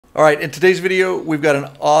All right, in today's video, we've got an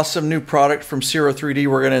awesome new product from Ciro 3D.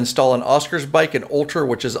 We're going to install an Oscar's bike, an Ultra,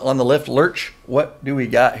 which is on the lift. Lurch, what do we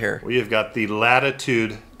got here? We have got the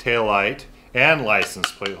Latitude taillight and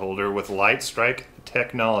license plate holder with LightStrike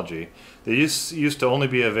technology. They used to only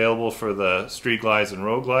be available for the street glides and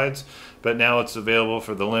road glides, but now it's available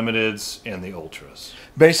for the limiteds and the ultras.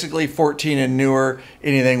 Basically 14 and newer,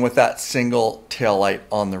 anything with that single taillight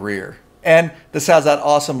on the rear. And this has that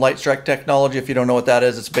awesome LightStrike technology. If you don't know what that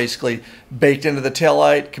is, it's basically baked into the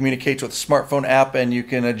taillight, communicates with a smartphone app, and you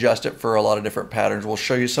can adjust it for a lot of different patterns. We'll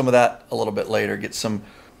show you some of that a little bit later. Get some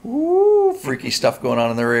freaky stuff going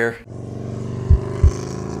on in the rear.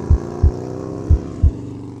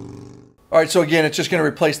 All right, so again, it's just going to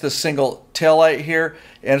replace this single taillight here,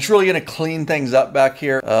 and it's really going to clean things up back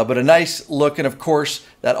here. But a nice look, and of course,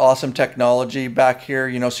 that awesome technology back here,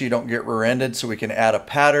 you know, so you don't get rear-ended, so we can add a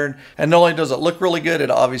pattern. And not only does it look really good, it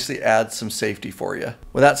obviously adds some safety for you.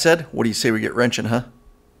 With that said, what do you say we get wrenching, huh?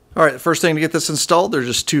 All right, the first thing to get this installed, there's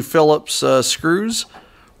just two Phillips screws,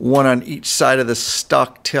 one on each side of the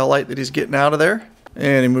stock taillight that he's getting out of there.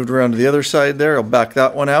 And he moved around to the other side there. I'll back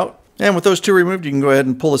that one out. And with those two removed, you can go ahead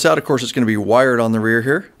and pull this out. Of course, it's going to be wired on the rear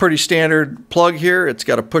here. Pretty standard plug here. It's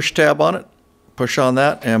got a push tab on it. Push on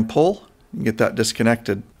that and pull. You can get that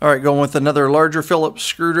disconnected. All right, going with another larger Phillips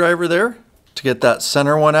screwdriver there to get that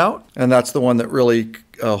center one out. And that's the one that really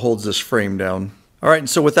holds this frame down. All right, and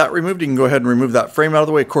so with that removed, you can go ahead and remove that frame out of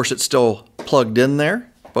the way. Of course, it's still plugged in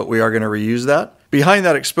there, but we are going to reuse that. Behind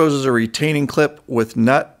that exposes a retaining clip with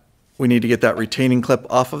nut. We need to get that retaining clip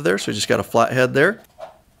off of there, so we just got a flat head there.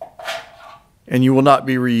 And you will not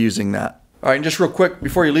be reusing that. All right, and just real quick,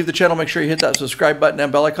 before you leave the channel, make sure you hit that subscribe button and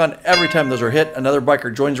bell icon. Every time those are hit, another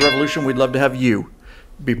biker joins the revolution. We'd love to have you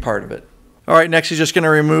be part of it. All right, next he's just gonna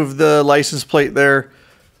remove the license plate there.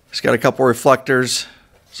 It's got a couple reflectors.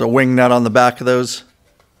 There's a wing nut on the back of those.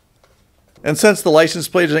 And since the license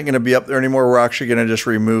plate isn't gonna be up there anymore, we're actually gonna just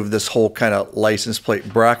remove this whole kind of license plate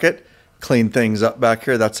bracket, clean things up back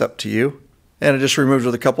here. That's up to you. And it just removes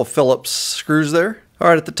with a couple Phillips screws there. All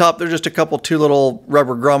right, at the top, there's just two little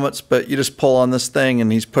rubber grommets, but you just pull on this thing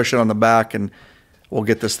and he's pushing on the back and we'll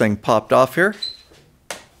get this thing popped off here.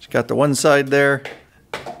 Just got the one side there.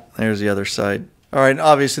 There's the other side. All right, and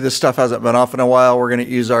obviously this stuff hasn't been off in a while. We're gonna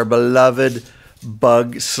use our beloved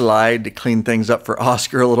bug slide to clean things up for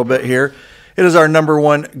Oscar a little bit here. It is our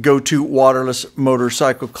 #1 go-to waterless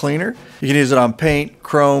motorcycle cleaner. You can use it on paint,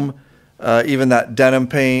 chrome, even that denim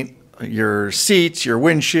paint, your seats, your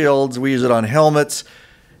windshields. We use it on helmets.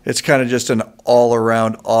 It's kind of just an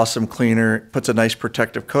all-around awesome cleaner. It puts a nice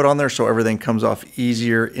protective coat on there so everything comes off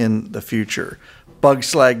easier in the future. Bug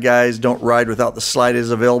slide, guys, don't ride without the slide. Is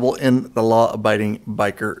available in the law-abiding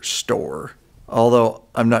biker store. Although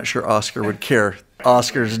I'm not sure Oscar would care.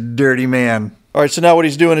 Oscar's a dirty man. All right, so now what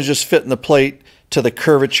he's doing is just fitting the plate to the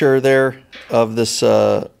curvature there of this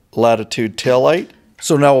Latitude taillight.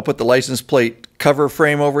 So now we'll put the license plate cover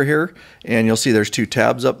frame over here, and you'll see there's two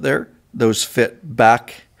tabs up there. Those fit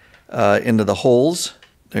back into the holes.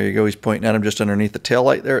 There you go, he's pointing at them just underneath the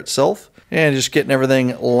taillight there itself. And just getting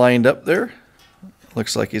everything lined up there.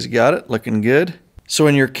 Looks like he's got it, looking good. So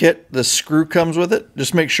in your kit, the screw comes with it.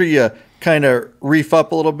 Just make sure you kind of reef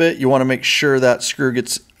up a little bit. You want to make sure that screw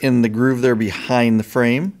gets in the groove there behind the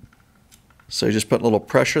frame. So you just put a little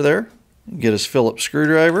pressure there. Get his Phillips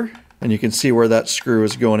screwdriver. And you can see where that screw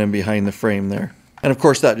is going in behind the frame there. And of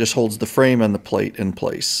course that just holds the frame and the plate in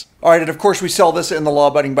place. All right, and of course we sell this in the Law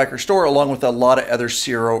Abiding Biker store along with a lot of other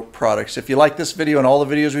Ciro products. If you like this video and all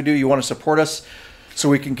the videos we do, you want to support us so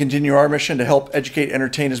we can continue our mission to help educate,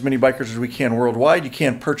 entertain as many bikers as we can worldwide, you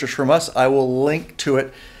can purchase from us. I will link to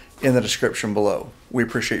it in the description below. We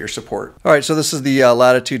appreciate your support. All right, so this is the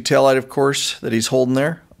Latitude taillight, of course, that he's holding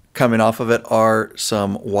there. Coming off of it are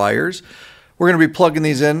some wires. We're going to be plugging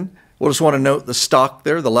these in. We'll just want to note the stock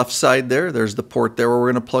there, the left side there. There's the port there where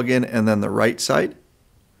we're going to plug in, and then the right side.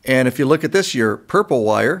 And if you look at this, your purple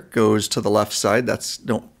wire goes to the left side. That's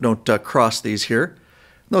don't cross these here.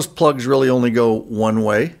 Those plugs really only go one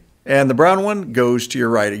way. And the brown one goes to your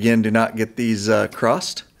right. Again, do not get these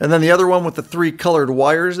crossed. And then the other one with the three colored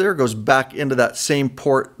wires there goes back into that same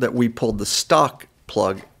port that we pulled the stock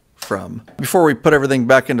plug from. Before we put everything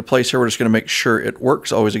back into place here, we're just going to make sure it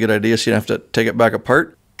works. Always a good idea so you don't have to take it back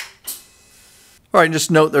apart. All right,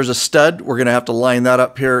 just note there's a stud. We're going to have to line that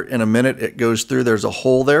up here in a minute. It goes through. There's a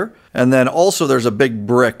hole there. And then also there's a big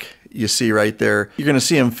brick you see right there. You're going to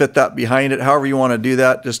see him fit that behind it. However you want to do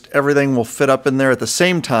that, just everything will fit up in there at the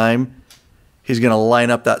same time. He's going to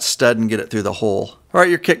line up that stud and get it through the hole. All right,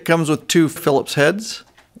 your kit comes with two Phillips heads,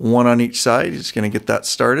 one on each side. He's going to get that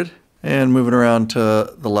started and moving around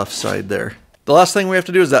to the left side there. The last thing we have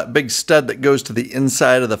to do is that big stud that goes to the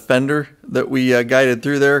inside of the fender that we guided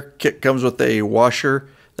through there. Kit comes with a washer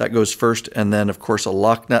that goes first, and then of course a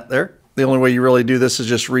lock nut there. The only way you really do this is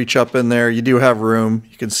just reach up in there. You do have room,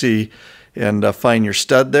 you can see, and find your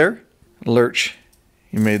stud there. Lurch,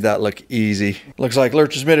 you made that look easy. Looks like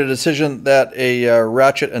Lurch has made a decision that a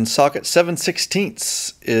ratchet and socket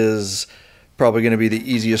 7/16 is probably going to be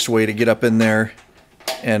the easiest way to get up in there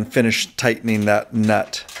and finish tightening that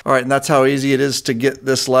nut. All right, and that's how easy it is to get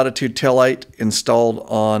this Latitude taillight installed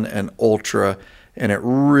on an Ultra, and it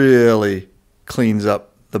really cleans up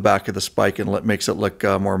the back of the spike and makes it look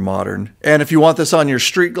more modern. And if you want this on your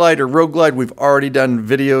Street Glide or Road Glide, we've already done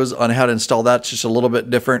videos on how to install that. It's just a little bit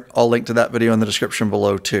different. I'll link to that video in the description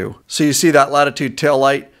below too. So you see that Latitude tail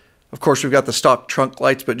light. Of course, we've got the stock trunk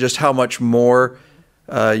lights, but just how much more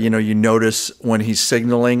you notice when he's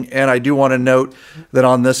signaling. And I do want to note that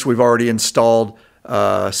on this, we've already installed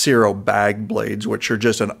Ciro bag blades, which are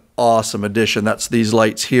just an awesome addition. That's these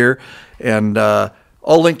lights here. And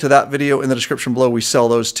I'll link to that video in the description below. We sell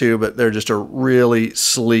those too, but they're just a really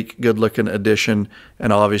sleek, good-looking addition,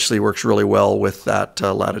 and obviously works really well with that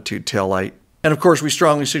Latitude taillight. And of course, we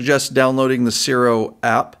strongly suggest downloading the Ciro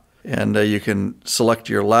app, and you can select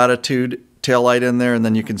your Latitude taillight in there, and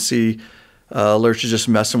then you can see Lurch is just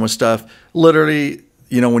messing with stuff. Literally,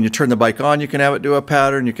 when you turn the bike on, you can have it do a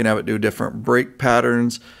pattern. You can have it do different brake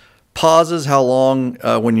patterns. Pauses, how long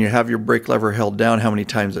when you have your brake lever held down, how many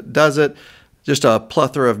times it does it. Just a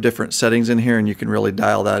plethora of different settings in here, and you can really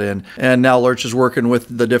dial that in. And now Lurch is working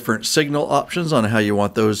with the different signal options on how you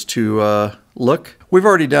want those to look. We've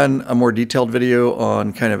already done a more detailed video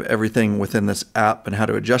on kind of everything within this app and how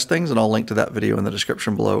to adjust things, and I'll link to that video in the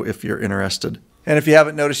description below if you're interested. And if you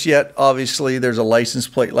haven't noticed yet, obviously there's a license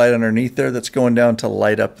plate light underneath there that's going down to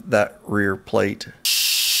light up that rear plate.